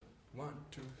One,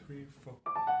 two, three, four.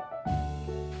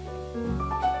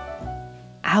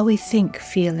 How we think,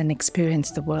 feel, and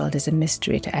experience the world is a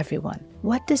mystery to everyone.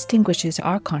 What distinguishes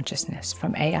our consciousness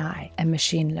from AI and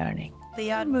machine learning?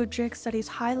 Liad Mudrik studies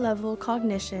high-level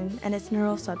cognition and its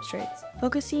neural substrates,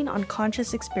 focusing on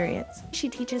conscious experience. She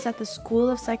teaches at the School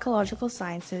of Psychological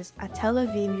Sciences at Tel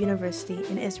Aviv University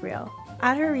in Israel.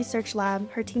 At her research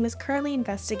lab, her team is currently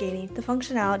investigating the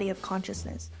functionality of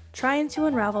consciousness, trying to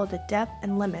unravel the depth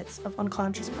and limits of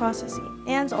unconscious processing,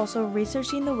 and also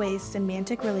researching the ways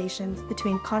semantic relations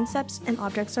between concepts and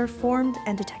objects are formed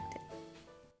and detected.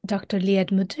 Dr.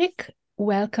 Liad Mudrik,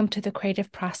 welcome to the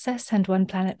Creative Process and One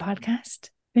Planet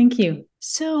podcast. Thank you.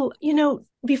 So,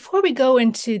 before we go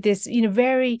into this,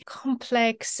 very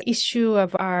complex issue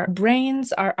of our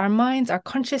brains, our minds, our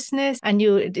consciousness, and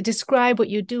you describe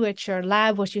what you do at your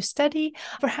lab, what you study,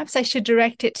 perhaps I should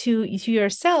direct it to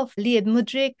yourself, Liad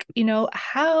Mudrik.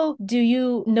 How do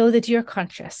you know that you're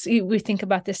conscious? We think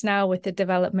about this now with the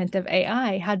development of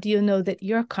AI. How do you know that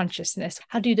your consciousness?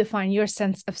 How do you define your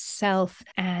sense of self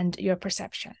and your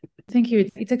perception? Thank you.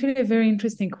 It's actually a very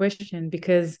interesting question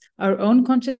because our own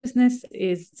consciousness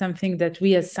is something that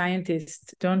we as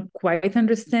scientists don't quite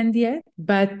understand yet.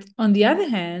 But on the other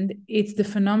hand, it's the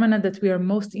phenomena that we are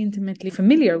most intimately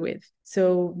familiar with.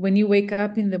 So when you wake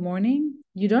up in the morning,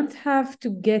 you don't have to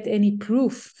get any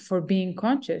proof for being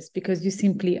conscious because you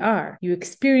simply are. You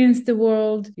experience the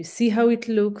world, you see how it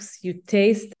looks, you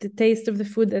taste the taste of the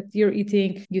food that you're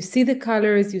eating, you see the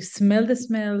colors, you smell the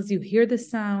smells, you hear the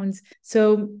sounds.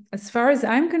 So as far as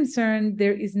I'm concerned,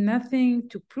 there is nothing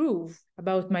to prove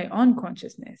about my own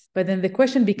consciousness. But then the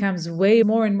question becomes way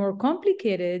more and more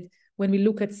complicated when we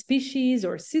look at species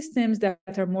or systems that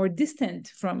are more distant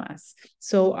from us.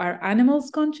 So are animals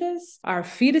conscious? Are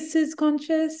fetuses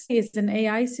conscious? Is an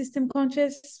AI system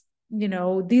conscious?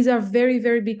 These are very,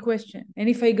 very big questions. And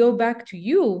if I go back to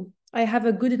you, I have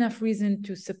a good enough reason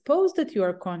to suppose that you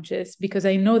are conscious because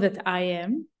I know that I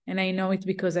am. And I know it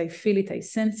because I feel it, I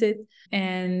sense it.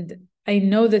 And I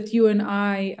know that you and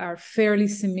I are fairly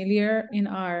similar in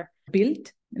our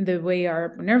build, the way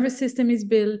our nervous system is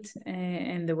built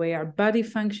and the way our body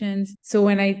functions. So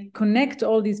when I connect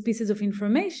all these pieces of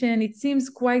information, it seems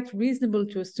quite reasonable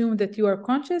to assume that you are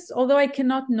conscious, although I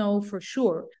cannot know for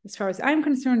sure. As far as I'm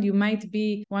concerned, you might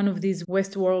be one of these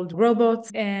Westworld robots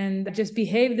and just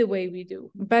behave the way we do.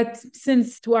 But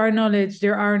since to our knowledge,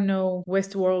 there are no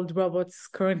Westworld robots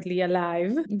currently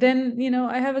alive, then,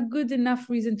 I have a good enough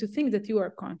reason to think that you are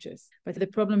conscious. But the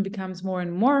problem becomes more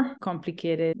and more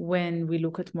complicated when we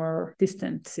look at more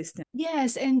distant systems.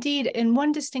 Yes, indeed. And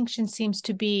one distinction seems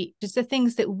to be just the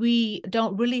things that we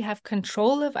don't really have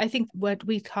control of. I think what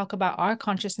we talk about our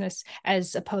consciousness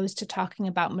as opposed to talking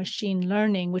about machine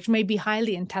learning, which may be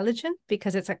highly intelligent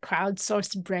because it's a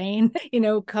crowdsourced brain,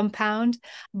 compound.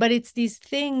 But it's these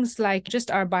things like just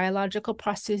our biological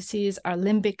processes, our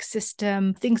limbic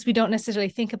system, things we don't necessarily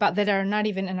think about that are not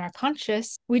even in our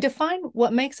conscious. We define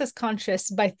what makes us conscious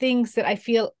by things that I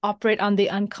feel operate on the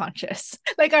unconscious.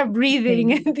 Like our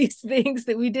breathing and these things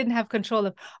that we didn't have control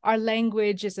of. Our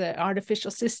language is an artificial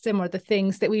system, or the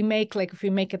things that we make, like if we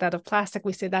make it out of plastic,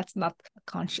 we say that's not a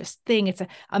conscious thing. It's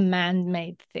a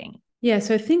man-made thing. Yeah,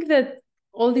 so I think that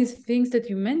all these things that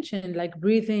you mentioned, like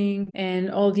breathing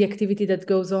and all the activity that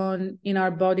goes on in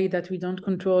our body that we don't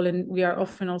control and we are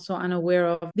often also unaware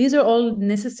of, these are all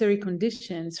necessary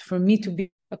conditions for me to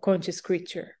be a conscious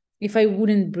creature. If I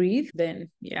wouldn't breathe,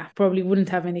 then probably wouldn't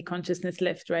have any consciousness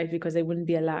left, right? Because I wouldn't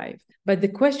be alive. But the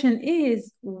question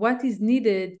is, what is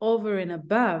needed over and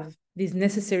above these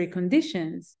necessary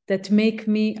conditions that make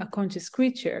me a conscious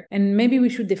creature? And maybe we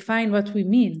should define what we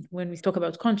mean when we talk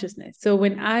about consciousness. So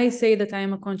when I say that I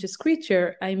am a conscious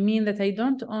creature, I mean that I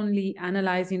don't only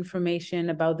analyze information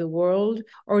about the world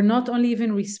or not only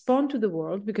even respond to the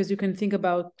world, because you can think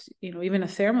about, even a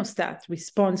thermostat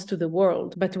responds to the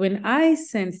world. But when I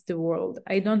sense the world,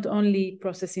 I don't only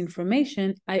process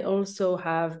information, I also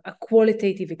have a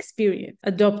qualitative experience.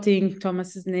 Adopting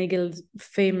Thomas Nagel's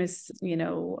famous,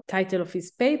 title of his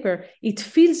paper, it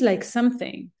feels like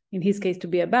something, in his case to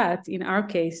be a bat, in our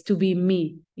case to be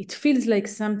me. It feels like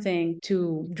something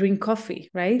to drink coffee,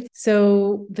 right?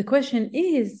 So the question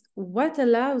is, what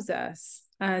allows us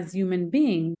as human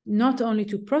beings not only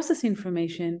to process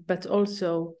information, but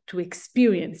also to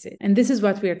experience it? And this is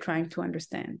what we are trying to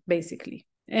understand, basically.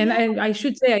 And Yeah. I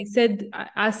should say, I said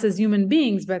us as human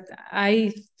beings, but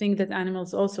I think that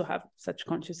animals also have such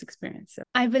conscious experience. So.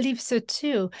 I believe so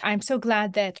too. I'm so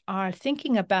glad that our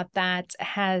thinking about that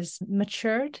has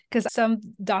matured, because some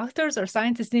doctors or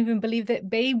scientists didn't even believe that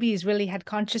babies really had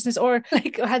consciousness or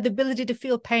like had the ability to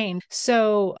feel pain.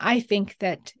 So I think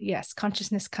that, yes,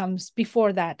 consciousness comes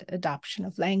before that adoption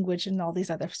of language and all these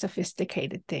other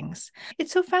sophisticated things.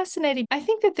 It's so fascinating. I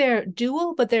think that they're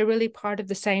dual, but they're really part of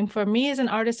the same. For me as an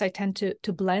artist, I tend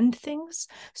to blend things.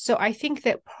 So I think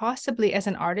that possibly as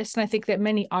an artist, and I think that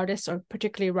many artists or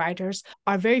particularly writers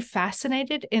are very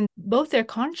fascinated in both their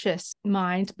conscious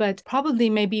mind, but probably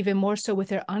maybe even more so with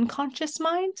their unconscious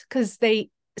mind, because they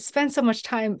spend so much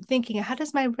time thinking, how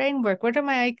does my brain work? Where do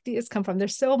my ideas come from?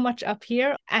 There's so much up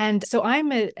here. And so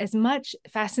I'm as much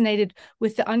fascinated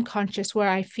with the unconscious, where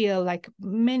I feel like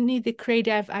many of the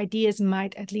creative ideas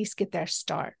might at least get their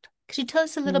start. Could you tell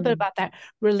us a little bit about that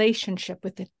relationship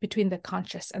between the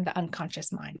conscious and the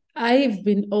unconscious mind? I've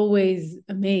been always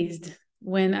amazed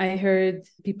when I heard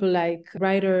people like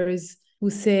writers who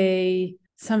say,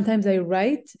 sometimes I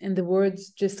write and the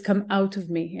words just come out of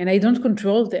me and I don't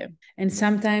control them. And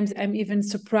sometimes I'm even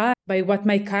surprised by what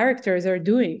my characters are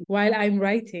doing while I'm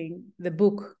writing the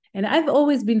book. And I've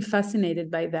always been fascinated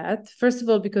by that. First of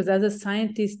all, because as a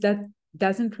scientist, that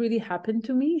doesn't really happen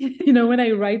to me. When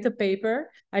I write a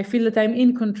paper, I feel that I'm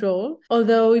in control.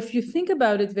 Although if you think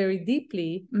about it very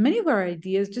deeply, many of our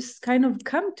ideas just kind of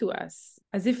come to us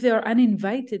as if they are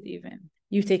uninvited even.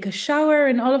 You take a shower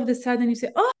and all of a sudden you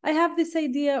say, oh, I have this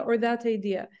idea or that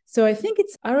idea. So I think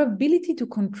it's our ability to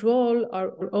control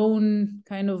our own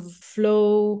kind of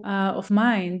flow of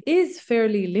mind is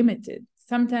fairly limited.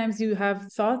 Sometimes you have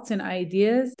thoughts and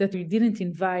ideas that you didn't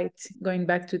invite, going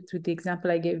back to the example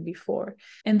I gave before.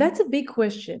 And that's a big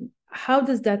question. How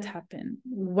does that happen?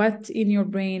 What in your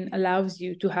brain allows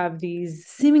you to have these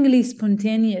seemingly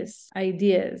spontaneous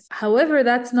ideas? However,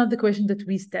 that's not the question that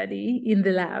we study in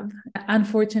the lab,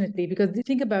 unfortunately, because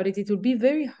think about it, it will be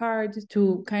very hard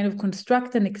to kind of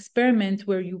construct an experiment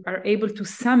where you are able to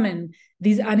summon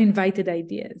these uninvited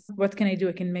ideas. What can I do?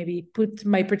 I can maybe put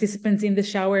my participants in the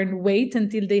shower and wait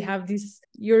until they have this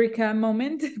eureka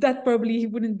moment. That probably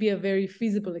wouldn't be a very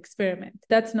feasible experiment.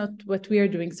 That's not what we are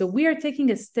doing. So we are taking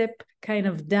a step kind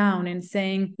of down and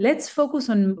saying, let's focus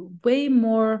on way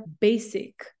more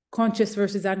basic conscious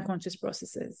versus unconscious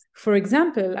processes. For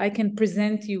example, I can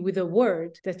present you with a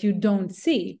word that you don't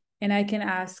see. And I can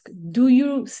ask, do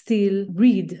you still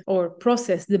read or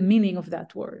process the meaning of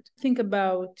that word? Think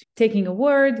about taking a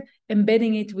word,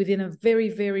 embedding it within a very,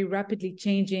 very rapidly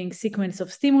changing sequence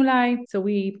of stimuli. So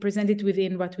we present it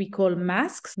within what we call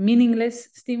masks, meaningless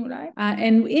stimuli.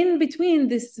 And in between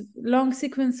this long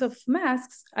sequence of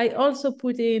masks, I also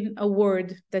put in a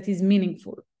word that is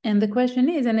meaningful. And the question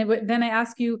is, and then I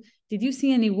ask you, did you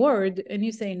see any word? And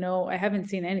you say, no, I haven't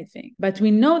seen anything. But we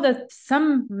know that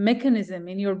some mechanism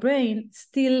in your brain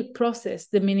still process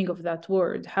the meaning of that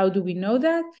word. How do we know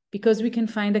that? Because we can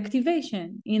find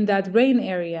activation in that brain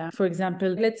area. For example,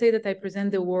 let's say that I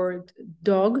present the word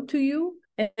dog to you.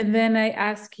 And then I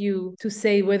ask you to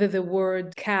say whether the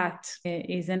word cat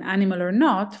is an animal or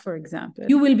not, for example.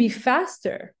 You will be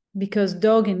faster because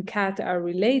dog and cat are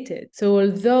related. So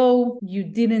although you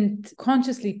didn't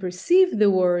consciously perceive the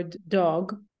word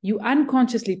dog, you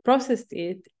unconsciously processed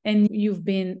it and you've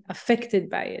been affected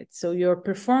by it. So your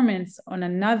performance on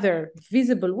another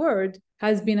visible word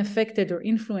has been affected or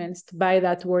influenced by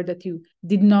that word that you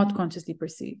did not consciously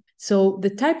perceive. So the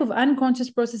type of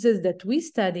unconscious processes that we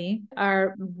study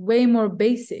are way more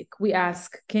basic. We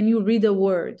ask, can you read a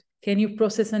word? Can you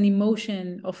process an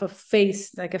emotion of a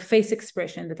face, like a face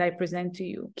expression that I present to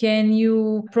you? Can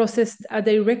you process a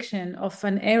direction of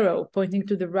an arrow pointing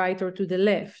to the right or to the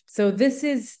left? So this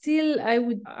is still, I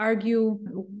would argue,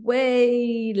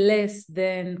 way less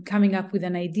than coming up with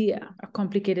an idea, a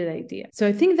complicated idea. So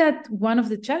I think that one of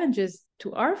the challenges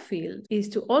to our field is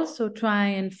to also try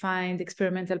and find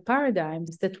experimental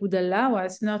paradigms that would allow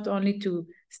us not only to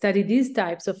study these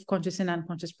types of conscious and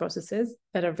unconscious processes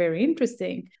that are very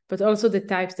interesting, but also the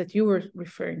types that you were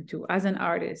referring to as an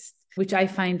artist, which I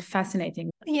find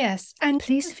fascinating. Yes. And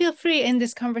please feel free in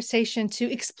this conversation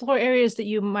to explore areas that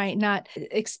you might not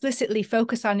explicitly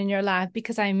focus on in your lab,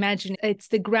 because I imagine it's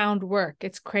the groundwork.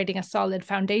 It's creating a solid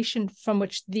foundation from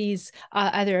which these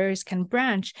other areas can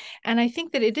branch. And I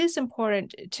think that it is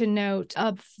important to note,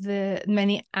 of the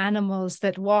many animals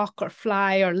that walk or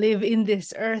fly or live in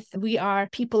this earth, we are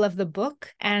people of the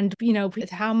book. And, with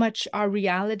how much our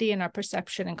reality and our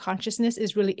perception and consciousness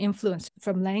is really influenced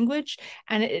from language.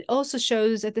 And it also also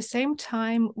shows at the same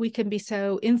time we can be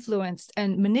so influenced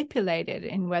and manipulated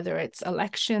in whether it's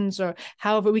elections or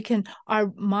however our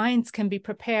minds can be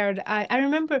prepared. I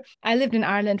remember I lived in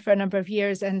Ireland for a number of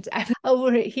years, and I was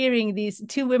overhearing these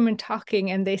two women talking,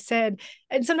 and they said,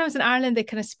 and sometimes in Ireland they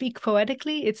kind of speak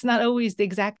poetically. It's not always the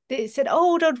exact. They said,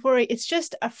 "Oh, don't worry, it's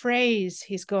just a phrase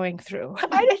he's going through."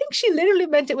 I think she literally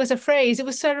meant it was a phrase. It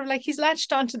was sort of like he's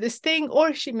latched onto this thing, or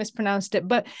she mispronounced it.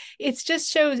 But it just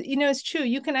shows, it's true.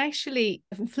 You can actually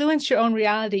influence your own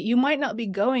reality. You might not be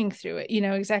going through it,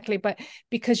 exactly, but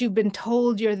because you've been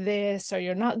told you're this, or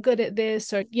you're not good at this,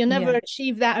 or you'll never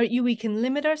achieve that, or we can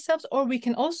limit ourselves, or we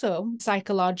can also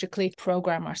psychologically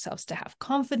program ourselves to have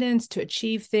confidence, to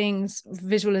achieve things,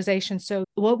 visualization. So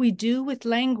what we do with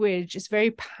language is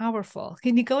very powerful.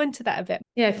 Can you go into that a bit?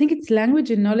 Yeah, I think it's language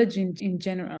and knowledge in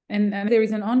general. And there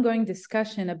is an ongoing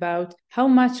discussion about how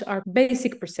much our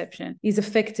basic perception is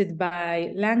affected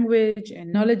by language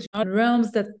and knowledge,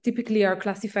 realms that typically are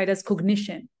classified as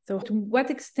cognition. So to what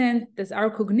extent does our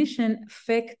cognition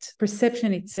affect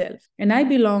perception itself? And I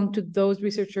belong to those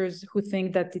researchers who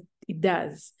think that it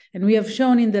does. And we have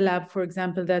shown in the lab, for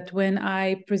example, that when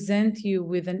I present you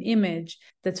with an image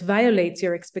that violates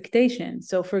your expectation.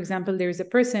 So for example, there is a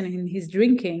person and he's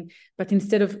drinking, but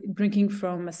instead of drinking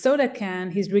from a soda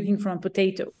can, he's drinking from a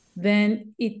potato.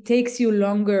 Then it takes you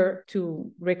longer to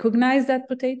recognize that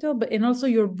potato, and also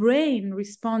your brain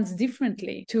responds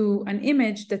differently to an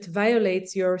image that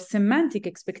violates your semantic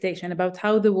expectation about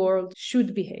how the world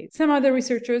should behave. Some other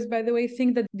researchers, by the way,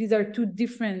 think that these are two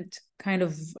different kind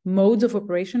of modes of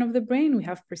operation of the brain. We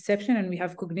have perception and we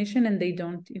have cognition, and they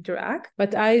don't interact.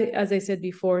 But I, as I said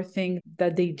before, think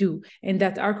that they do, and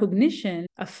that our cognition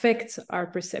affects our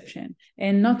perception.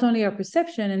 And not only our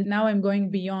perception, and now I'm going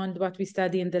beyond what we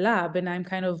study in the lab, and I'm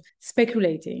kind of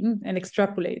speculating and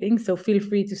extrapolating. So feel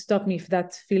free to stop me if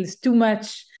that feels too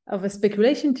much of a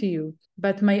speculation to you.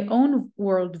 But my own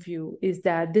worldview is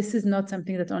that this is not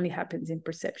something that only happens in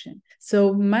perception.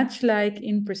 So much like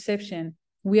in perception,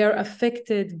 we are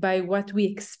affected by what we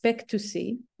expect to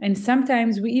see. And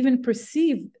sometimes we even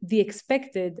perceive the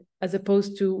expected as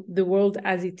opposed to the world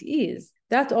as it is.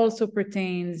 That also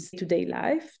pertains to daily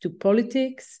life, to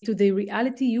politics, to the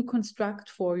reality you construct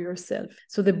for yourself.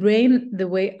 So the brain, the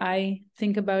way I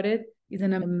think about it, is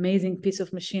an amazing piece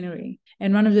of machinery.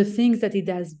 And one of the things that it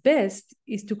does best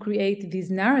is to create these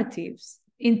narratives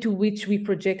into which we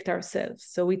project ourselves.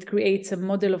 So it creates a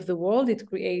model of the world, it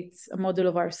creates a model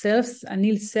of ourselves.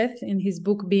 Anil Seth, in his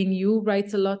book Being You,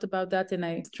 writes a lot about that, and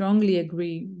I strongly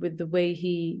agree with the way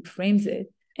he frames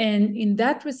it. And in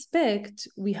that respect,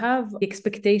 we have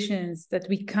expectations that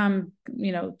we come,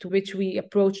 to which we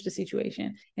approach the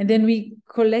situation. And then we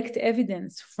collect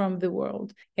evidence from the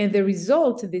world. And the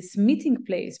result, this meeting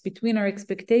place between our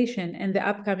expectation and the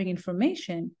upcoming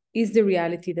information, is the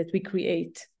reality that we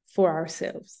create for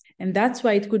ourselves. And that's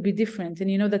why it could be different.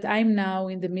 And that I'm now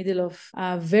in the middle of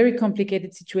a very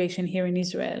complicated situation here in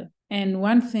Israel. And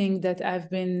one thing that I've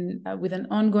been with an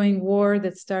ongoing war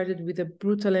that started with a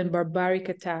brutal and barbaric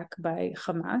attack by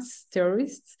Hamas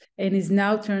terrorists and is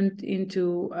now turned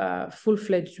into a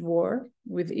full-fledged war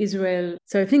with Israel.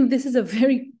 So I think this is a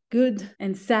very good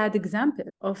and sad example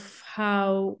of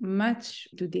how much,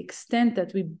 to the extent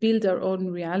that we build our own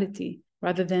reality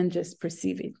rather than just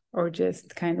perceive it or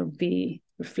just kind of be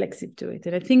reflexive to it.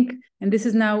 And I think, and this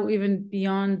is now even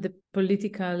beyond the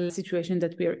political situation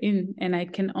that we are in, and I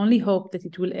can only hope that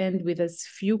it will end with as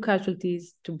few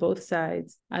casualties to both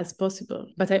sides as possible.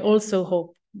 But I also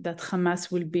hope that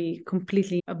Hamas will be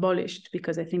completely abolished,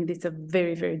 because I think it's a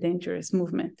very, very dangerous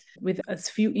movement with as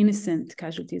few innocent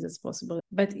casualties as possible.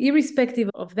 But irrespective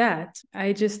of that,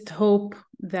 I just hope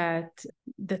that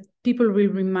people will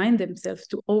remind themselves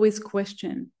to always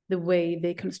question the way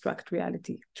they construct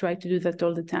reality. Try to do that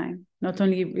all the time, not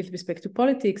only with respect to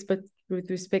politics, but with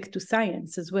respect to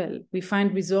science as well. We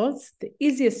find results. The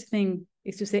easiest thing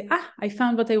is to say, I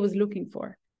found what I was looking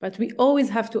for. But we always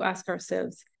have to ask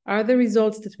ourselves, are the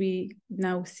results that we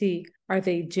now see, are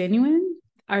they genuine?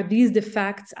 Are these the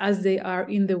facts as they are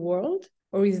in the world?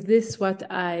 Or is this what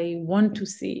I want to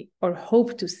see or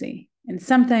hope to see? And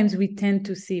sometimes we tend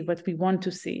to see what we want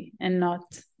to see and not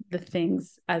the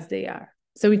things as they are.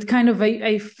 So it kind of,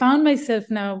 I found myself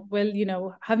now,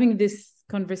 having this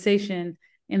conversation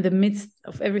in the midst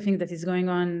of everything that is going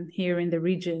on here in the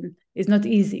region is not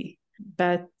easy.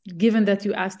 But given that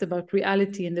you asked about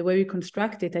reality and the way we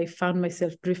construct it, I found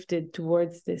myself drifted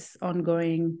towards this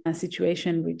ongoing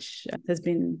situation, which has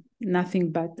been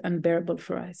nothing but unbearable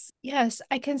for us. Yes,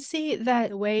 I can see that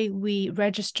the way we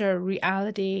register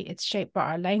reality, it's shaped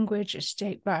by our language, it's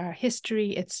shaped by our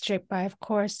history, it's shaped by, of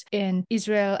course, in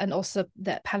Israel, and also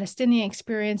the Palestinian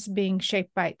experience being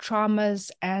shaped by traumas.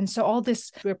 And so all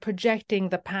this, we're projecting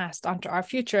the past onto our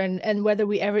future, and whether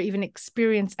we ever even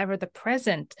experience ever the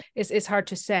present is hard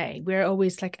to say. We're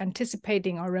always like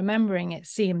anticipating or remembering, it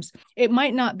seems. It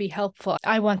might not be helpful.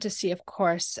 I want to see, of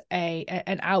course,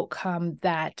 an outcome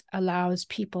that allows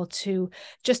people to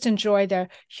just enjoy their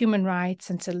human rights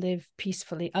and to live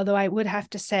peacefully. Although I would have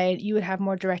to say, you would have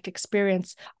more direct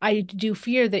experience. I do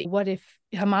fear that what if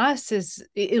Hamas is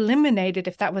eliminated,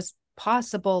 if that was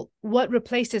possible, what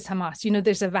replaces Hamas?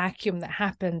 There's a vacuum that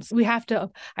happens. We have to,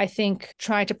 I think,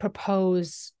 try to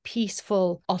propose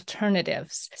peaceful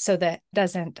alternatives so that it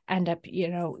doesn't end up,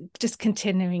 just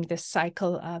continuing this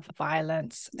cycle of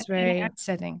violence. It's very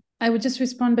upsetting. I would just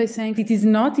respond by saying it is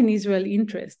not in Israel's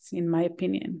interests, in my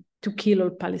opinion, to kill all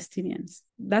Palestinians.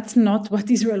 That's not what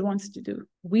Israel wants to do.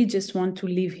 We just want to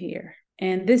live here.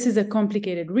 And this is a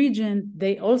complicated region.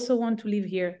 They also want to live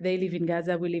here. They live in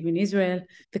Gaza. We live in Israel.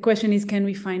 The question is, can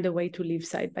we find a way to live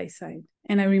side by side?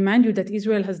 And I remind you that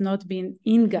Israel has not been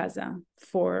in Gaza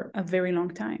for a very long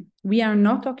time. We are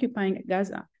not occupying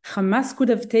Gaza. Hamas could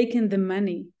have taken the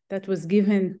money that was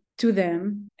given to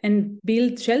them and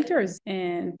build shelters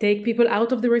and take people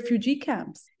out of the refugee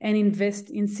camps and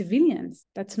invest in civilians.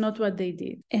 That's not what they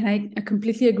did. And I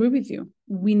completely agree with you.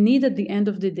 We need, at the end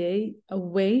of the day, a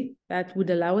way that would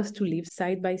allow us to live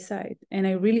side by side. And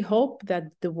I really hope that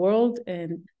the world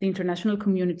and the international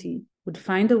community would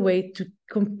find a way to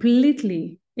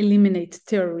completely eliminate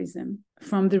terrorism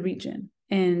from the region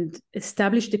and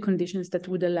establish the conditions that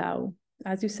would allow,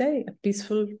 as you say, a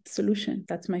peaceful solution.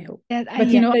 That's my hope. But I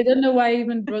don't know why I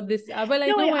even brought this up. Well,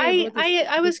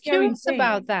 I was curious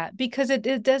about that because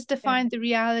it does define the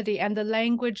reality and the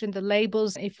language and the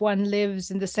labels. If one lives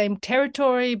in the same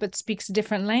territory but speaks a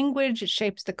different language, it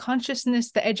shapes the consciousness,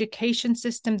 the education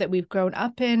system that we've grown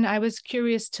up in. I was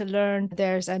curious to learn.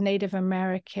 There's a Native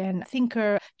American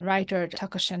thinker, writer,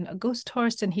 Takoshan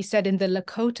Ghosthorst, and he said in the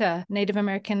Lakota Native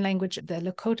American language, the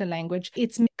Lakota language,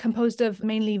 it's composed of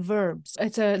mainly verbs.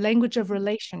 It's a language of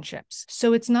relationships.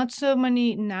 So it's not so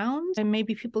many nouns, and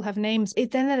maybe people have names.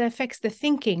 Then it affects the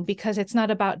thinking because it's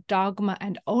not about dogma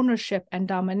and ownership and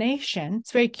domination.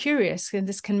 It's very curious, and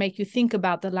this can make you think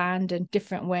about the land in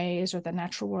different ways or the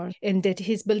natural world. And that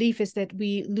his belief is that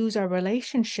we lose our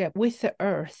relationship with the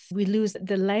earth. We lose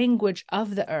the language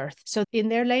of the earth. So in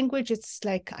their language, it's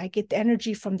like I get the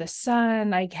energy from the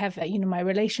sun. I have, my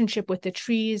relationship with the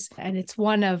trees, and it's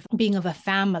one of being of a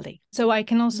family. So I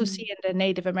can also see in the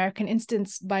Native American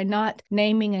instance, by not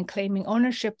naming and claiming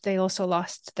ownership, they also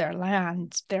lost their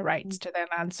land, their rights to their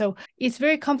land. So it's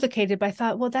very complicated, but I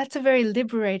thought, well, that's a very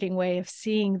liberating way of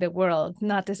seeing the world,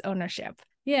 not as ownership.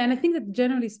 Yeah, and I think that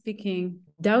generally speaking,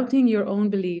 doubting your own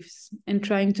beliefs and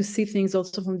trying to see things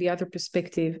also from the other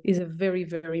perspective is a very,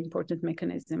 very important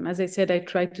mechanism. As I said, I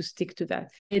try to stick to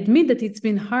that. I admit that it's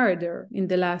been harder in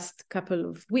the last couple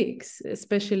of weeks,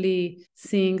 especially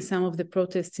seeing some of the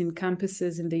protests in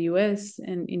campuses in the US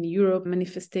and in Europe,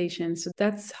 manifestations. So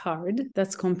that's hard.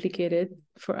 That's complicated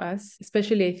for us,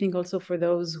 especially I think also for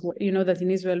those who, that in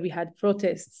Israel we had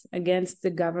protests against the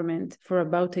government for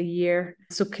about a year.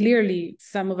 So clearly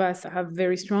some of us have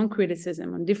very strong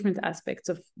criticism on different aspects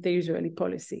of the Israeli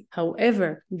policy.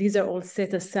 However, these are all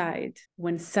set aside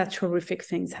when such horrific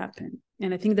things happen.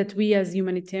 And I think that we as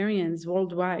humanitarians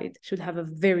worldwide should have a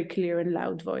very clear and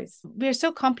loud voice. We're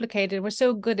so complicated. We're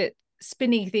so good at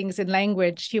spinning things in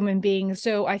language, human beings.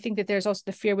 So I think that there's also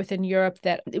the fear within Europe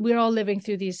that we're all living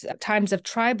through these times of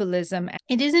tribalism.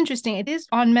 It is interesting. It is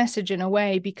on message in a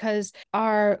way because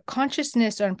our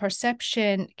consciousness and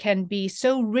perception can be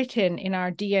so written in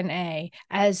our DNA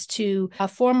as to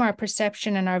form our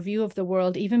perception and our view of the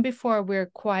world even before we're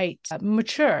quite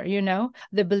mature,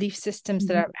 the belief systems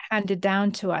that are handed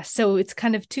down to us. So it's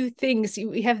kind of two things.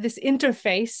 We have this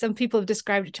interface. Some people have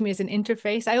described it to me as an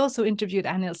interface. I also interviewed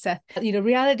Anil Seth.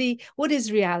 Reality, what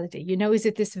is reality? Is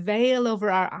it this veil over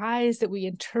our eyes that we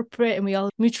interpret and we all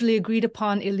mutually agreed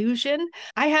upon illusion?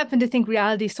 I happen to think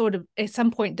reality sort of at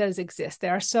some point does exist.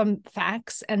 There are some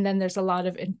facts and then there's a lot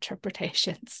of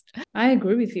interpretations. I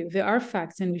agree with you. There are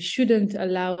facts and we shouldn't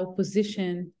allow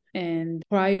position and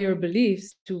prior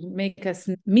beliefs to make us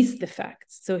miss the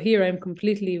facts. So here I'm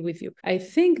completely with you. I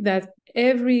think that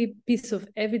every piece of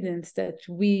evidence that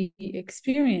we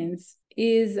experience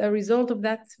is a result of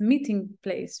that meeting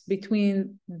place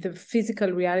between the physical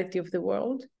reality of the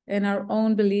world and our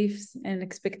own beliefs and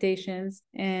expectations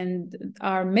and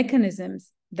our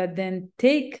mechanisms that then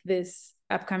take this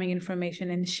upcoming information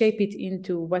and shape it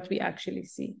into what we actually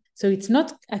see. So it's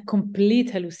not a complete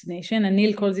hallucination.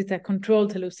 Anil calls it a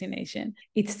controlled hallucination.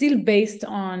 It's still based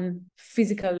on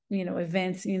physical,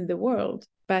 events in the world,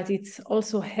 but it's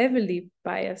also heavily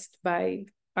biased by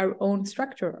our own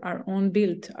structure, our own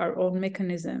build, our own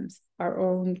mechanisms, our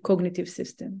own cognitive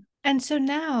system. And so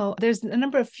now there's a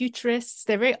number of futurists.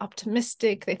 They're very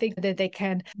optimistic. They think that they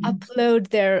can upload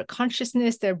their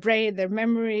consciousness, their brain, their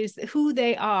memories, who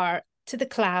they are to the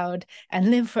cloud and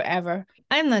live forever.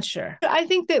 I'm not sure. I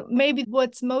think that maybe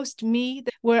what's most me,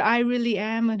 where I really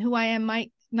am and who I am,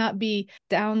 might not be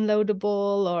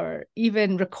downloadable or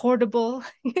even recordable.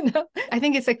 I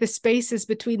think it's like the spaces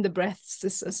between the breaths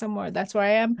is somewhere. That's where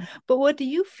I am. But what do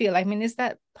you feel? I mean, is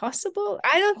that possible?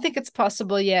 I don't think it's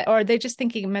possible yet. Or are they just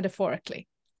thinking metaphorically?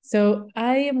 So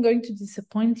I am going to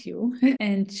disappoint you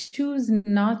and choose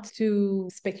not to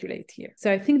speculate here.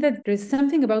 So I think that there's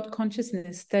something about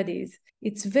consciousness studies.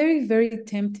 It's very, very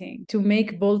tempting to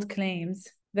make bold claims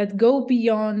that go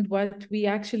beyond what we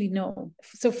actually know.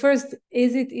 So first,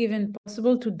 is it even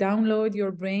possible to download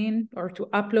your brain or to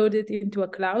upload it into a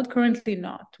cloud? Currently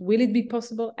not. Will it be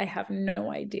possible? I have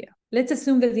no idea. Let's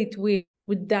assume that it will.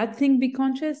 Would that thing be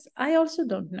conscious? I also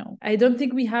don't know. I don't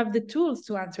think we have the tools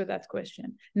to answer that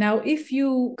question. Now, if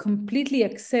you completely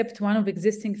accept one of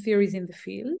existing theories in the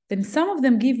field, then some of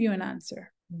them give you an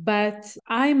answer. But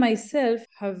I myself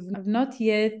have not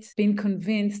yet been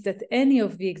convinced that any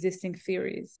of the existing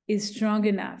theories is strong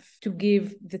enough to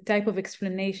give the type of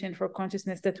explanation for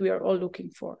consciousness that we are all looking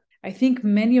for. I think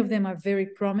many of them are very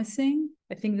promising.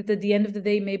 I think that at the end of the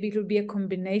day, maybe it will be a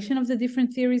combination of the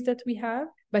different theories that we have.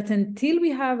 But until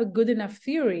we have a good enough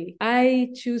theory, I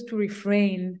choose to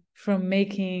refrain from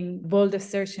making bold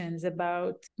assertions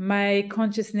about my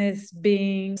consciousness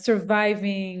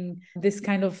surviving this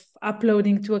kind of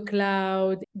uploading to a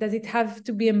cloud. Does it have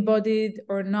to be embodied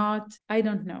or not? I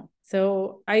don't know.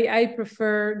 So I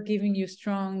prefer giving you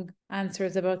strong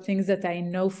answers about things that I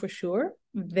know for sure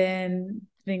than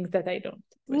things that I don't.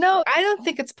 No, I don't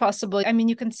think it's possible. I mean,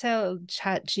 you can sell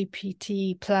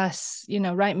ChatGPT plus,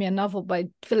 write me a novel by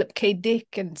Philip K.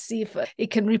 Dick and see if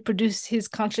it can reproduce his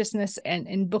consciousness and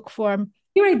in book form.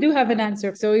 Here I do have an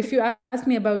answer. So if you ask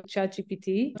me about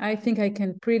ChatGPT, I think I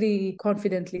can pretty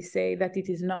confidently say that it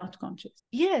is not conscious.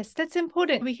 Yes, that's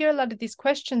important. We hear a lot of these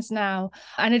questions now,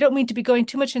 and I don't mean to be going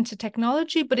too much into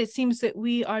technology, but it seems that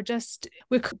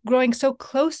we're growing so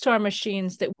close to our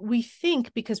machines that we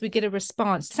think because we get a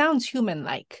response, sounds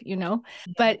human-like,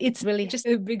 but it's really just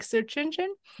a big search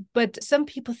engine. But some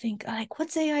people think, like,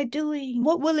 what's AI doing?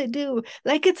 What will it do?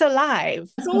 Like it's alive.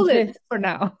 That's all it is for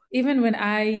now. Even when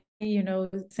I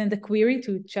send a query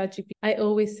to ChatGPT, I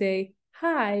always say,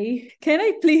 hi, can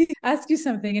I please ask you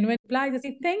something? And when it replies, I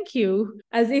say, thank you,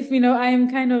 as if, I am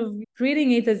kind of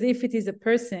treating it as if it is a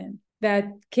person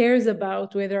that cares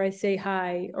about whether I say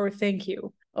hi or thank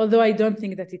you, although I don't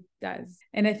think that it does.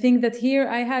 And I think that here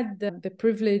I had the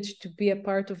privilege to be a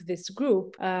part of this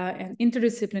group, an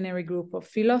interdisciplinary group of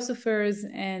philosophers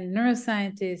and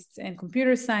neuroscientists and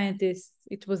computer scientists.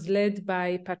 It was led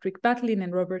by Patrick Batlin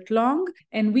and Robert Long.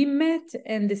 And we met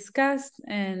and discussed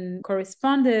and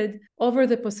corresponded over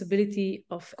the possibility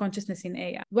of consciousness in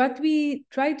AI. What we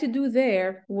tried to do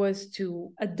there was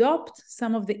to adopt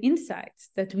some of the insights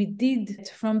that we did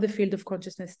from the field of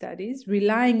consciousness studies,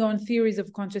 relying on theories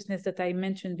of consciousness that I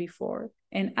mentioned before,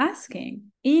 and asking,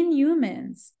 in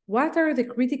humans, what are the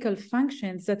critical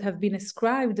functions that have been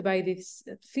ascribed by these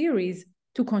theories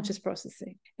to conscious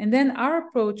processing? And then our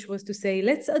approach was to say,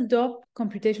 let's adopt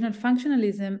computational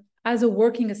functionalism as a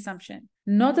working assumption,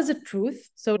 not as a truth.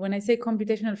 So when I say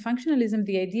computational functionalism,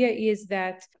 the idea is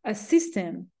that a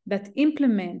system that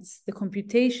implements the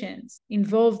computations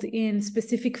involved in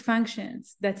specific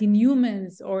functions that in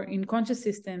humans or in conscious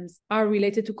systems are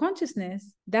related to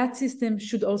consciousness, that system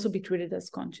should also be treated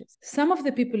as conscious. Some of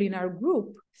the people in our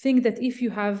group think that if you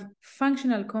have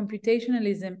functional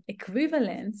computationalism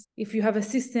equivalence, if you have a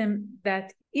system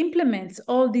that implements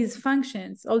all these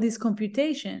functions, all these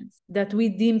computations that we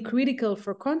deem critical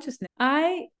for consciousness,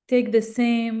 I take the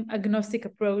same agnostic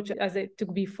approach as I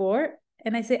took before.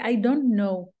 And I say, I don't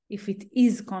know if it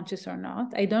is conscious or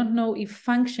not. I don't know if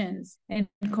functions and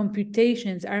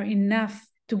computations are enough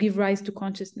to give rise to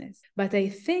consciousness. But I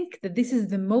think that this is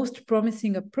the most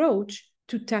promising approach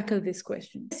to tackle this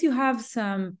question. You have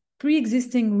some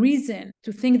pre-existing reason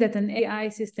to think that an AI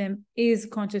system is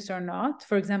conscious or not.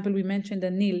 For example, we mentioned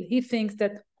Anil. He thinks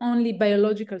that only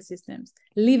biological systems,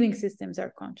 living systems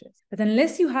are conscious. But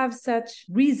unless you have such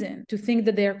reason to think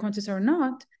that they are conscious or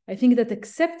not, I think that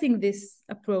accepting this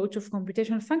approach of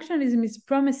computational functionalism is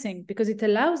promising because it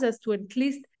allows us to at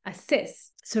least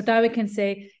assess. So now we can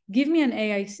say, give me an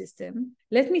AI system.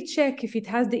 Let me check if it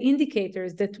has the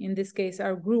indicators that, in this case,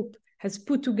 our group has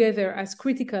put together as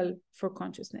critical for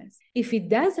consciousness. If it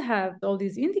does have all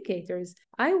these indicators,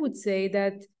 I would say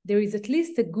that there is at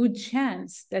least a good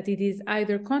chance that it is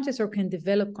either conscious or can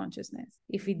develop consciousness.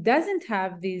 If it doesn't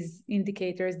have these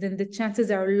indicators, then the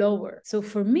chances are lower. So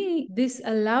for me, this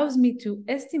allows me to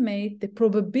estimate the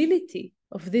probability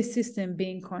of this system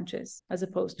being conscious as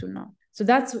opposed to not. So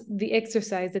that's the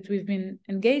exercise that we've been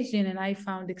engaged in, and I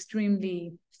found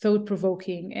extremely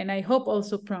thought-provoking and I hope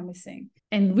also promising.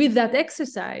 And with that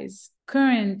exercise,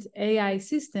 current AI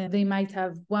system, they might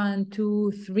have 1,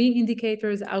 2, 3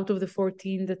 indicators out of the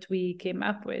 14 that we came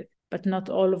up with, but not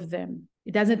all of them.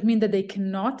 It doesn't mean that they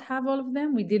cannot have all of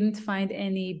them. We didn't find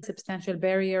any substantial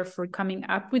barrier for coming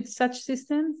up with such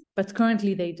systems, but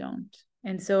currently they don't.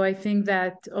 And so I think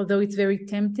that although it's very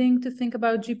tempting to think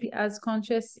about GP as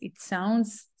conscious, it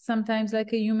sounds sometimes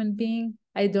like a human being.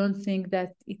 I don't think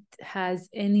that it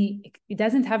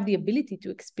doesn't have the ability to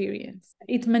experience.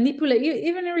 It manipulates,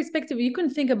 even irrespective, you can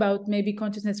think about maybe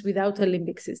consciousness without a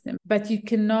limbic system, but you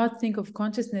cannot think of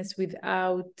consciousness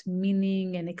without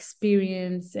meaning and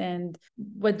experience. And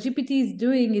what GPT is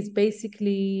doing is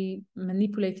basically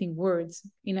manipulating words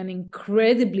in an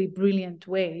incredibly brilliant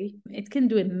way. It can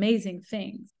do amazing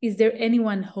things. Is there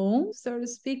anyone home, so to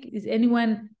speak? Is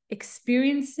anyone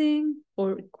experiencing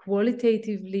or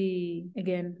qualitatively,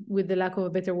 again, with the lack of a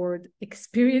better word,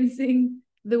 experiencing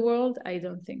the world? I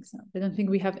don't think so. I don't think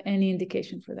we have any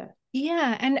indication for that.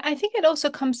 Yeah. And I think it also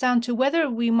comes down to whether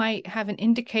we might have an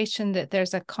indication that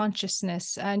there's a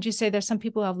consciousness. And you say there's some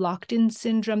people who have locked-in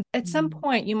syndrome. At some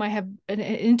point, you might have an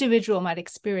individual might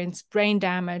experience brain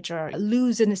damage or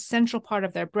lose an essential part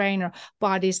of their brain or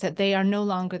bodies that they are no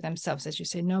longer themselves. As you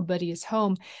say, nobody is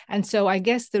home. And so I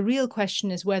guess the real question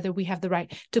is whether we have the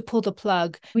right to pull the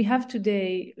plug. We have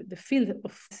today, the field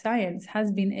of science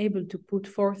has been able to put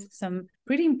forth some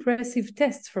pretty impressive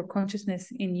tests for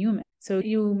consciousness in humans. So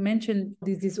you mentioned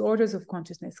these disorders of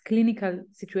consciousness, clinical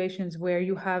situations where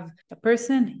you have a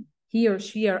person, he or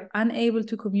she are unable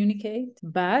to communicate,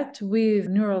 but with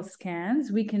neural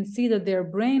scans, we can see that their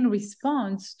brain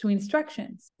responds to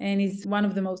instructions. And it's one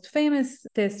of the most famous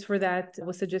tests for that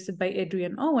was suggested by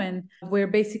Adrian Owen, where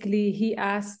basically he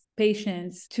asked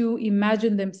patients to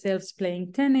imagine themselves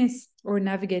playing tennis or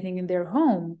navigating in their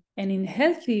home. And in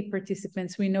healthy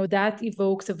participants, we know that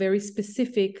evokes a very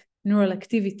specific neural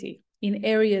activity in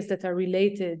areas that are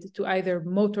related to either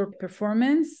motor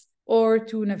performance or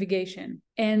to navigation.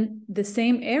 And the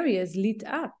same areas lit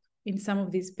up in some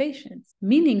of these patients,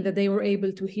 meaning that they were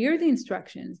able to hear the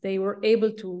instructions, they were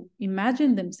able to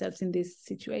imagine themselves in these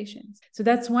situations. So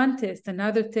that's one test.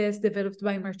 Another test developed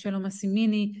by Marcello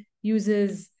Massimini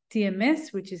uses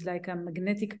TMS, which is like a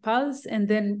magnetic pulse, and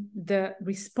then the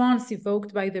response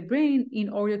evoked by the brain in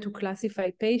order to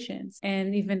classify patients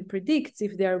and even predicts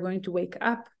if they are going to wake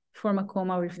up from a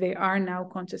coma or if they are now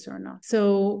conscious or not.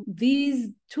 So these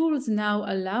tools now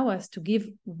allow us to give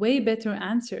way better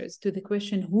answers to the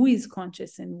question who is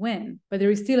conscious and when, but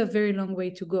there is still a very long way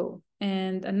to go.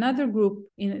 And another group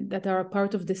that are a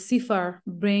part of the CIFAR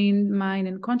Brain, Mind,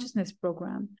 and Consciousness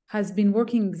program has been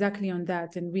working exactly on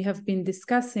that. And we have been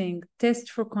discussing tests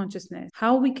for consciousness,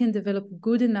 how we can develop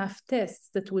good enough tests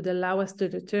that would allow us to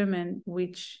determine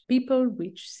which people,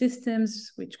 which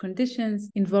systems, which conditions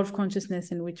involve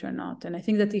consciousness and which are not. And I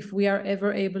think that if we are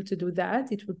ever able to do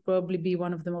that, it would probably be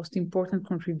one of the most important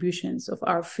contributions of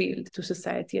our field to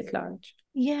society at large.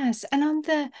 Yes. And on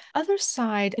the other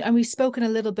side, and we've spoken a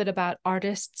little bit about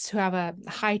artists who have a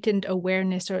heightened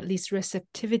awareness or at least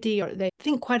receptivity, or they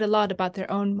think quite a lot about their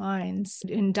own minds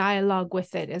in dialogue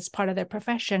with it as part of their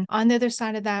profession. On the other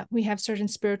side of that, we have certain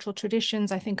spiritual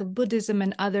traditions. I think of Buddhism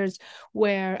and others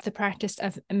where the practice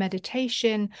of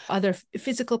meditation, other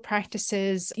physical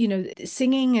practices,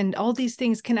 singing and all these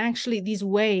things can actually, these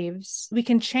waves, we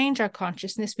can change our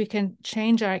consciousness, we can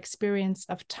change our experience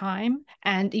of time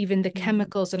and even the chemicals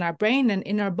in our brain and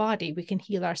in our body. We can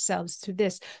heal ourselves through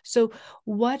this. So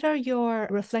what are your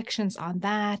reflections on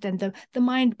that and the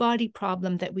mind-body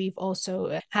problem that we've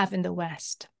also have in the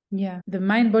West? Yeah, the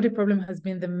mind-body problem has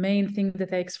been the main thing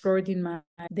that I explored in my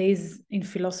days in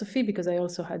philosophy, because I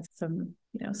also had some,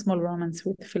 small romance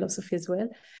with philosophy as well.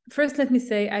 First, let me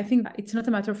say, I think it's not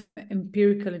a matter of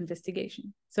empirical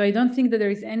investigation. So I don't think that there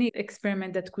is any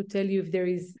experiment that could tell you if there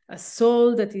is a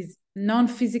soul that is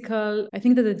non-physical. I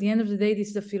think that at the end of the day, this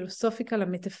is a philosophical, a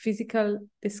metaphysical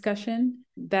discussion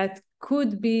that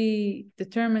could be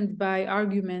determined by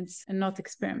arguments and not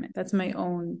experiment. That's my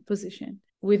own position.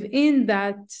 Within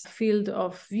that field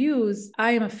of views,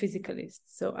 I am a physicalist.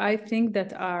 So I think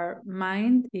that our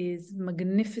mind is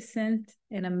magnificent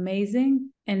and amazing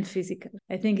and physical.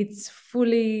 I think it's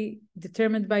fully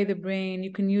determined by the brain.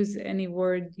 You can use any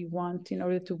word you want in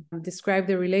order to describe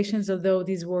the relations, although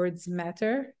these words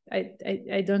matter.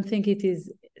 I don't think it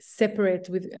is separate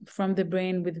from the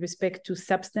brain with respect to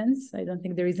substance. I don't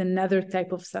think there is another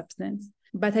type of substance.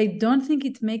 But I don't think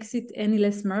it makes it any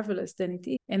less marvelous than it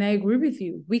is. And I agree with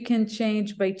you. We can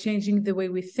change by changing the way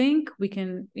we think. We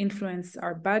can influence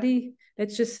our body.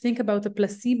 Let's just think about a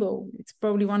placebo. It's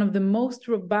probably one of the most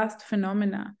robust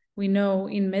phenomena we know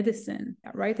in medicine,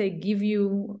 right? I give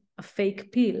you a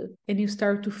fake pill and you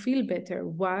start to feel better.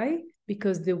 Why?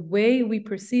 Because the way we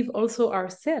perceive also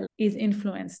ourselves is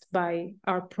influenced by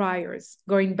our priors,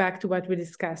 going back to what we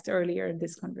discussed earlier in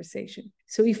this conversation.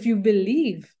 So if you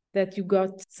believe that you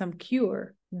got some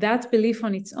cure, that belief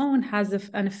on its own has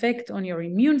an effect on your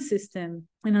immune system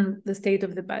and on the state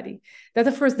of the body. That,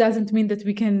 of course, doesn't mean that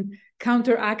we can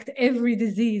counteract every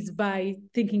disease by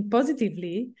thinking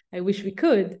positively. I wish we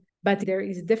could, but there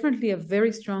is definitely a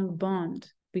very strong bond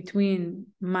between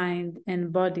mind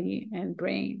and body and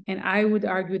brain. And I would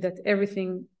argue that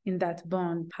everything in that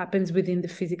bond happens within the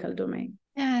physical domain.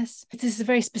 Yes, this is a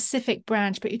very specific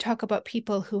branch, but you talk about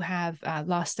people who have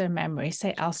lost their memory,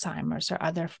 say Alzheimer's or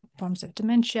other forms of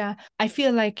dementia. I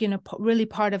feel like, really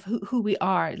part of who we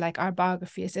are, like our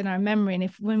biography is in our memory. And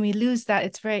when we lose that,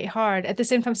 it's very hard. At the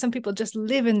same time, some people just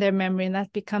live in their memory and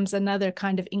that becomes another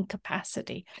kind of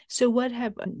incapacity. So what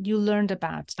have you learned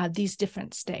about these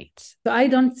different states? So I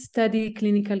don't study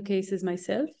clinical cases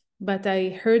myself, but I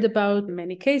heard about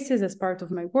many cases as part of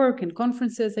my work and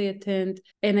conferences I attend.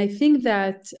 And I think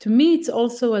that to me, it's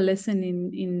also a lesson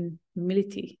in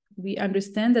humility. We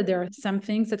understand that there are some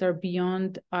things that are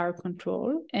beyond our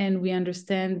control, and we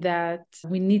understand that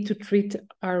we need to treat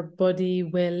our body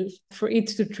well for it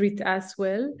to treat us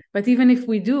well. But even if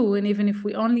we do, and even if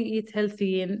we only eat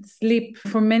healthy and sleep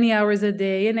for many hours a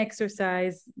day and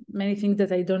exercise, many things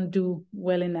that I don't do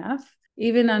well enough,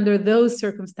 even under those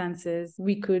circumstances,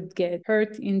 we could get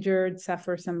hurt, injured,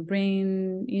 suffer some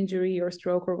brain injury or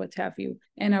stroke or what have you.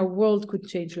 And our world could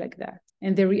change like that.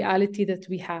 And the reality that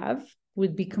we have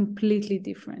would be completely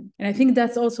different. And I think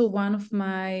that's also one of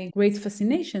my great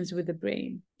fascinations with the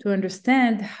brain, to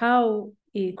understand how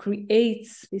it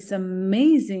creates this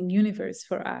amazing universe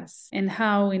for us, and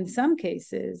how in some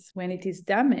cases, when it is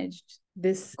damaged,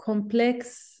 this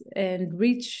complex and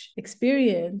rich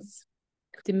experience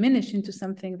diminish into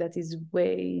something that is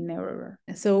way narrower.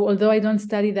 So although I don't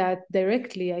study that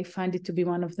directly, I find it to be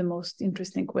one of the most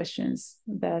interesting questions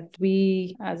that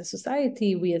we as a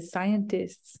society, we as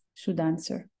scientists should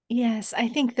answer. Yes, I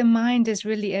think the mind is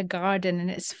really a garden and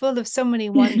it's full of so many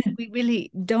wonders we really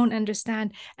don't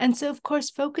understand. And so, of course,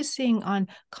 focusing on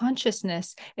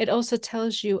consciousness, it also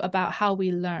tells you about how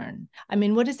we learn. I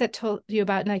mean, what does that tell you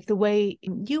about, like, the way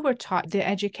you were taught, the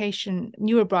education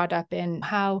you were brought up in,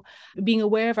 how being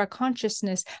aware of our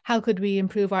consciousness, how could we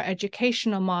improve our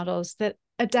educational models that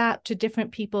adapt to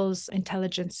different people's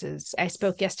intelligences? I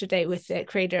spoke yesterday with the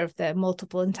creator of the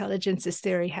multiple intelligences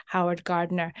theory, Howard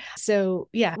Gardner. So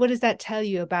yeah, what does that tell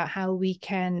you about how we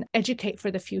can educate for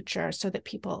the future so that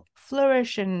people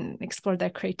flourish and explore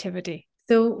their creativity?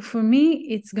 So for me,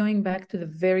 it's going back to the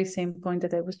very same point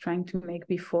that I was trying to make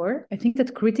before. I think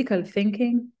that critical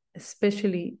thinking,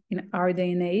 especially in our day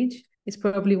and age, is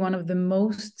probably one of the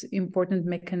most important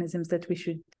mechanisms that we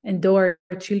should endow our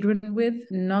children with,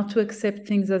 not to accept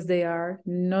things as they are,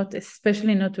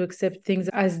 especially not to accept things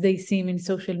as they seem in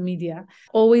social media.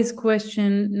 Always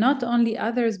question not only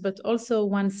others, but also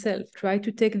oneself. Try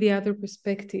to take the other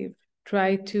perspective.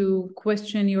 Try to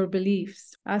question your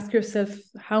beliefs. Ask yourself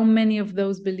how many of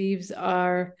those beliefs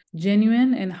are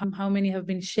genuine and how many have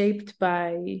been shaped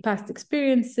by past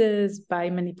experiences, by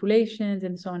manipulations,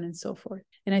 and so on and so forth.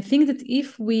 And I think that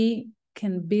if we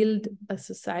can build a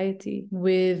society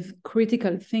with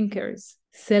critical thinkers,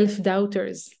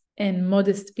 self-doubters, and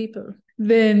modest people,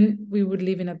 then we would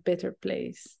live in a better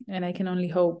place. And I can only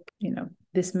hope,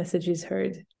 this message is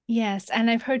heard. Yes, and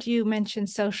I've heard you mention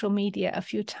social media a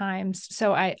few times.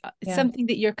 So it's something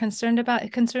that you're concerned about.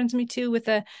 It concerns me too, with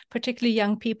particularly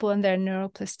young people and their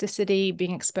neuroplasticity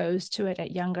being exposed to it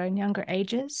at younger and younger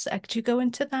ages. Could you go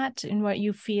into that and what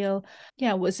you feel,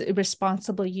 was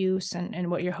irresponsible use and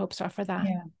what your hopes are for that?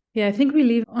 Yeah, I think we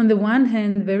live, on the one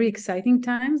hand, very exciting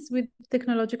times with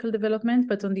technological development,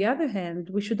 but on the other hand,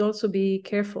 we should also be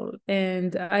careful.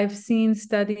 And I've seen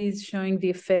studies showing the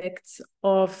effects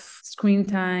of screen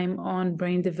time on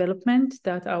brain development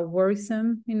that are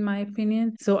worrisome, in my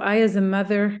opinion. So I, as a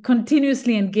mother,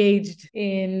 continuously engaged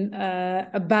in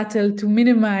a battle to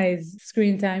minimize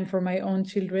screen time for my own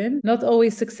children, not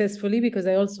always successfully, because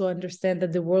I also understand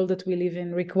that the world that we live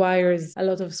in requires a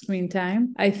lot of screen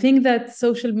time. I think that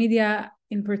social media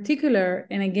in particular,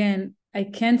 and again, I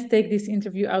can't take this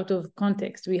interview out of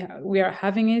context. We are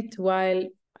having it while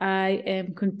I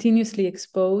am continuously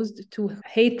exposed to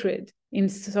hatred in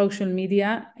social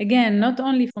media. Again, not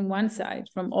only from one side,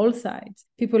 from all sides.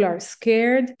 People are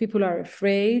scared, people are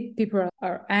afraid, people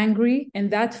are angry,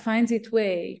 and that finds its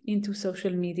way into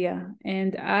social media.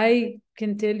 And I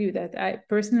can tell you that I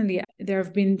personally, there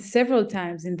have been several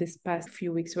times in this past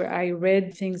few weeks where I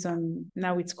read things on,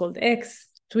 now it's called X,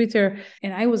 Twitter,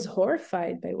 and I was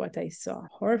horrified by what I saw,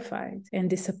 horrified and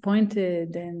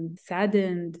disappointed and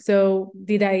saddened. So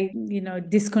did I,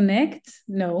 disconnect?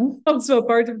 No, also a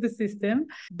part of the system,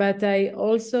 but I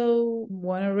also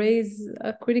want to raise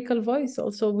a critical voice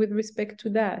also with respect to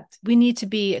that. We need to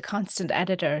be constant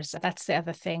editors. That's the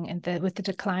other thing. And with the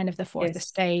decline of the fourth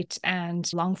estate and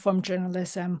long form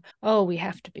journalism, we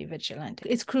have to be vigilant.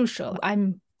 It's crucial.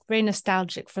 I'm very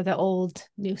nostalgic for the old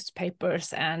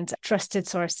newspapers and trusted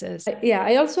sources. Yeah,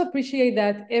 I also appreciate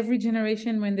that every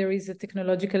generation, when there is a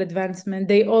technological advancement,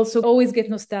 they also always get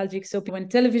nostalgic. So when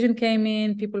television came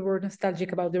in, people were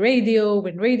nostalgic about the radio.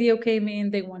 When radio came in,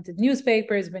 they wanted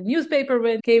newspapers. When newspaper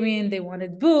came in, they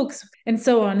wanted books, and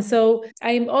so on. So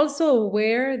I'm also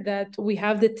aware that we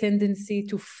have the tendency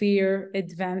to fear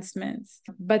advancements.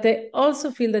 But I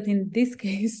also feel that in this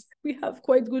case, we have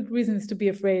quite good reasons to be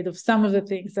afraid of some of the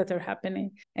things that are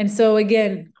happening. And so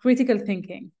again, critical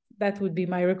thinking, that would be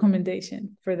my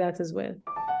recommendation for that as well.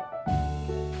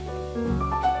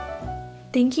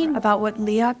 Thinking about what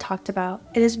Liad talked about,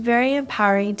 it is very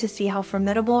empowering to see how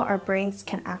formidable our brains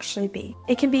can actually be.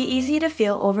 It can be easy to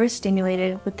feel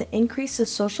overstimulated with the increase of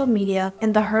social media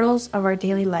and the hurdles of our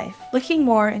daily life. Looking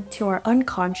more into our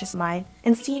unconscious mind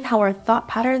and seeing how our thought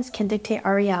patterns can dictate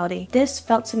our reality, this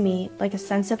felt to me like a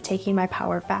sense of taking my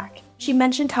power back. She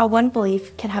mentioned how one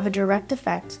belief can have a direct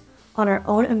effect on our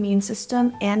own immune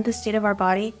system and the state of our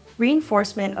body.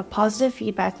 Reinforcement of positive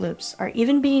feedback loops are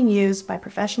even being used by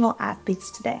professional athletes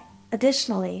today.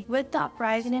 Additionally, with the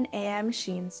uprising in AI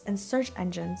machines and search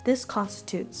engines, this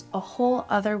constitutes a whole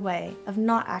other way of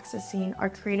not accessing our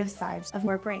creative sides of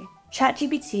our brain.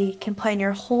 ChatGPT can plan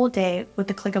your whole day with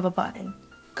the click of a button.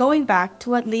 Going back to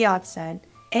what Liad said,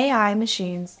 AI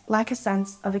machines lack a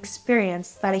sense of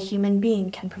experience that a human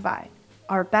being can provide.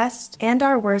 Our best and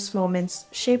our worst moments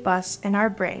shape us in our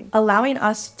brain, allowing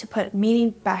us to put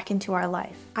meaning back into our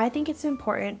life. I think it's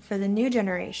important for the new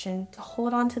generation to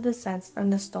hold on to the sense of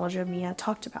nostalgia Mia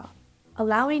talked about,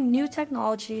 allowing new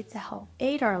technology to help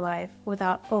aid our life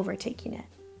without overtaking it.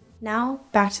 Now,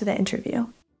 back to the interview.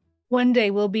 One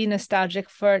day we'll be nostalgic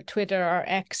for Twitter or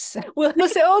X. We'll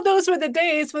say, those were the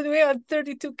days when we had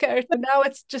 32 characters. Now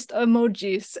it's just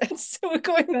emojis. And so we're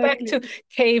going back to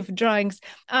cave drawings.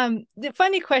 The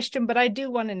funny question, but I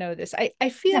do want to know this. I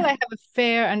feel I have a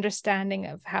fair understanding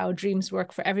of how dreams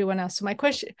work for everyone else. So my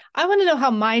question, I want to know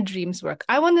how my dreams work.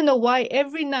 I want to know why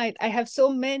every night I have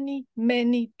so many,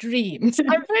 many dreams.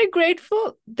 I'm very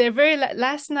grateful.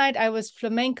 Last night I was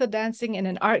flamenco dancing in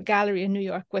an art gallery in New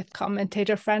York with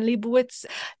commentator Fran Lebowitz.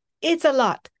 It's a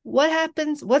lot. What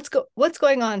happens? What's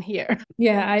going on here?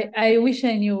 Yeah, I wish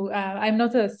I knew. I'm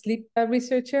not a sleep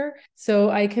researcher, so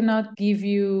I cannot give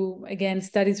you, again,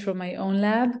 studies from my own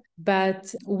lab.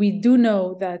 But we do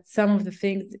know that some of the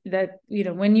things that,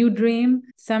 when you dream,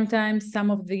 sometimes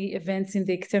some of the events in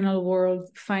the external world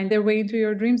find their way into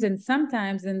your dreams. And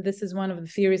sometimes, and this is one of the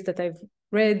theories that I've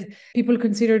read, people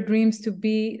consider dreams to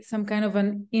be some kind of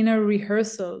an inner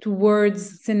rehearsal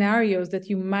towards scenarios that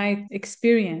you might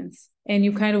experience. And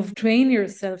you kind of train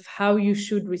yourself how you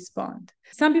should respond.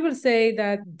 Some people say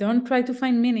that don't try to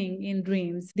find meaning in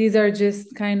dreams. These are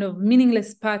just kind of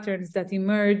meaningless patterns that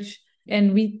emerge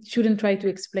and we shouldn't try to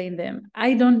explain them.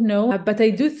 I don't know, but I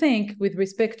do think with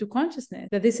respect to consciousness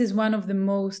that this is one of the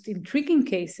most intriguing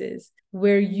cases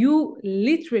where you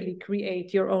literally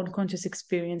create your own conscious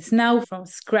experience now from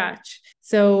scratch.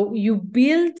 So you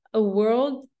build a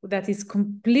world that is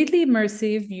completely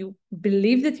immersive. You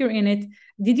believe that you're in it.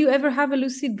 Did you ever have a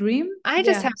lucid dream? I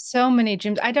just have so many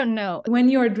dreams. I don't know. When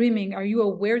you are dreaming, are you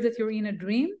aware that you're in a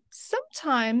dream?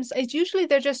 Sometimes it's usually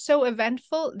they're just so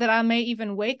eventful that I may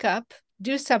even wake up,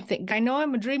 do something. I know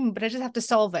I'm dreaming, but I just have to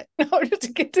solve it in order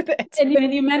to get to that.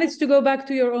 And you managed to go back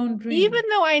to your own dream. Even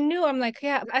though I knew, I'm like,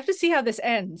 yeah, I have to see how this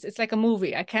ends. It's like a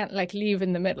movie. I can't like leave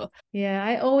in the middle. Yeah,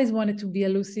 I always wanted to be a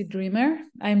lucid dreamer.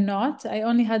 I'm not. I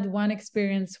only had one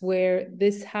experience where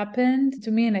this happened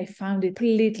to me, and I found it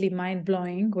completely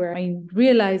mind-blowing, where I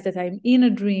realized that I'm in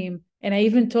a dream. And I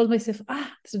even told myself,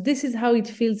 so this is how it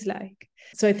feels like.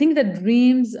 So I think that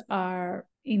dreams are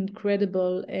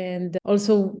incredible, and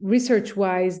also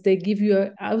research-wise, they give you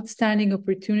an outstanding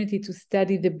opportunity to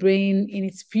study the brain in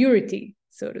its purity,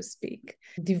 so to speak,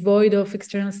 devoid of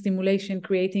external stimulation,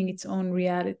 creating its own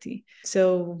reality.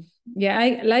 So yeah,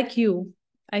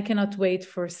 I cannot wait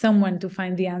for someone to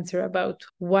find the answer about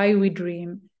why we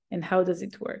dream and how does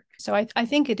it work. So I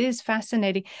think it is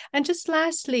fascinating. And just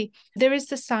lastly, there is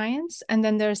the science, and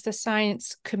then there's the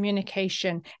science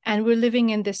communication. And we're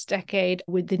living in this decade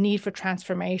with the need for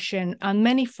transformation on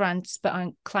many fronts, but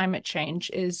on climate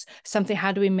change is something.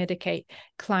 How do we mitigate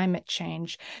climate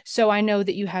change? So I know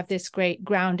that you have this great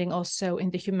grounding also in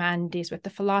the humanities with the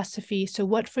philosophy. So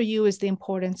what for you is the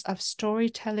importance of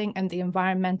storytelling and the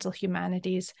environmental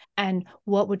humanities? And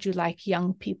what would you like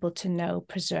young people to know,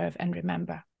 preserve, and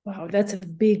remember? Wow, that's a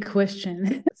big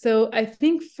question. So I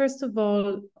think, first of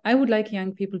all, I would like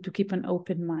young people to keep an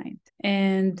open mind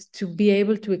and to be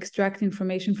able to extract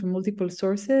information from multiple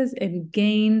sources and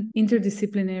gain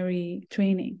interdisciplinary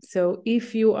training. So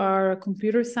if you are a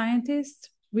computer scientist,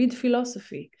 read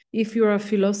philosophy. If you're a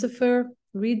philosopher,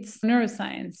 read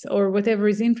neuroscience or whatever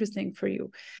is interesting for you.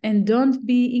 And don't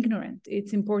be ignorant.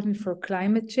 It's important for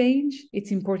climate change.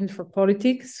 It's important for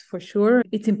politics, for sure.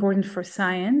 It's important for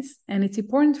science, and it's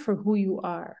important for who you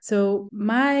are. So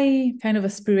my kind of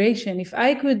aspiration, if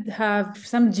I could have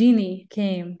some genie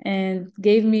came and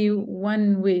gave me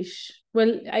one wish,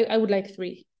 well, I would like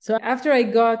 3. So after I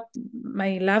got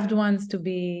my loved ones to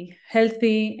be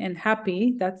healthy and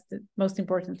happy, that's the most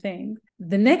important thing.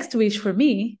 The next wish for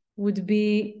me would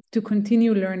be to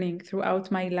continue learning throughout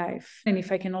my life. And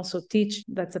if I can also teach,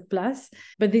 that's a plus.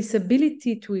 But this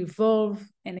ability to evolve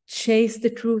and chase the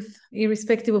truth,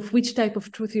 irrespective of which type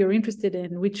of truth you're interested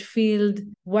in, which field,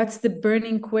 what's the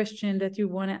burning question that you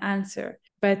want to answer.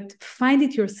 But find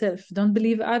it yourself. Don't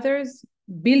believe others.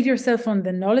 Build yourself on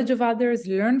the knowledge of others,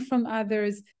 learn from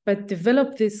others, but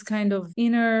develop this kind of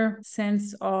inner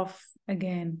sense of,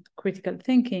 again, critical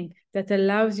thinking that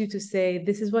allows you to say,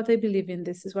 this is what I believe in,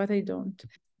 this is what I don't,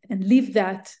 and leave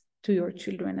that to your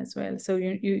children as well. So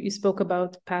you spoke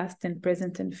about past and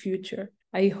present and future.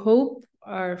 I hope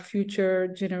our future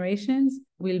generations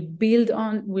will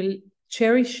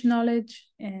cherish knowledge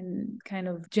and kind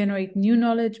of generate new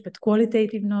knowledge, but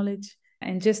qualitative knowledge,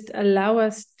 and just allow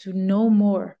us to know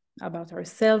more about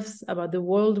ourselves, about the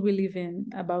world we live in,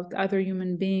 about other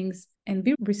human beings, and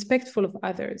be respectful of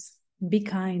others. Be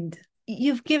kind.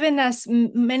 You've given us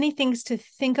many things to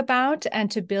think about and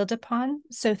to build upon.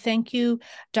 So thank you,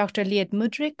 Dr. Liad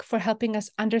Mudrik, for helping us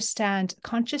understand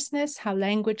consciousness, how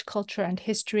language, culture, and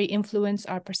history influence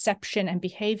our perception and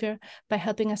behavior. By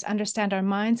helping us understand our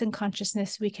minds and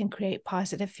consciousness, we can create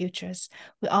positive futures.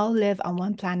 We all live on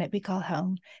one planet we call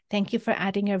home. Thank you for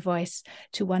adding your voice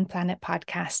to One Planet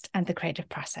Podcast and the creative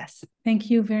process. Thank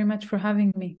you very much for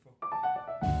having me.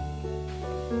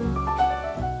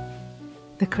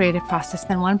 The Creative Process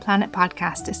and One Planet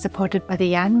podcast is supported by the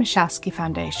Jan Michalski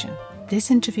Foundation. This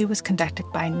interview was conducted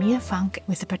by Mia Funk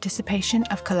with the participation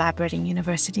of collaborating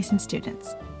universities and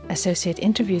students. Associate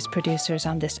interviews producers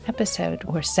on this episode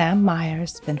were Sam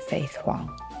Myers and Faith Huang.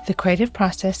 The Creative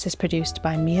Process is produced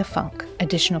by Mia Funk.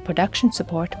 Additional production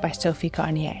support by Sophie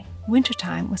Garnier.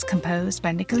 Wintertime was composed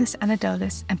by Nicholas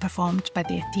Anadolus and performed by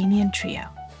the Athenian Trio.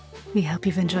 We hope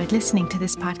you've enjoyed listening to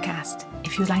this podcast.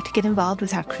 If you'd like to get involved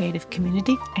with our creative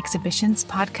community, exhibitions,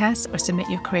 podcasts, or submit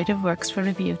your creative works for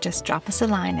review, just drop us a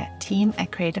line at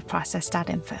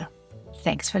team@creativeprocess.info.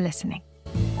 Thanks for listening.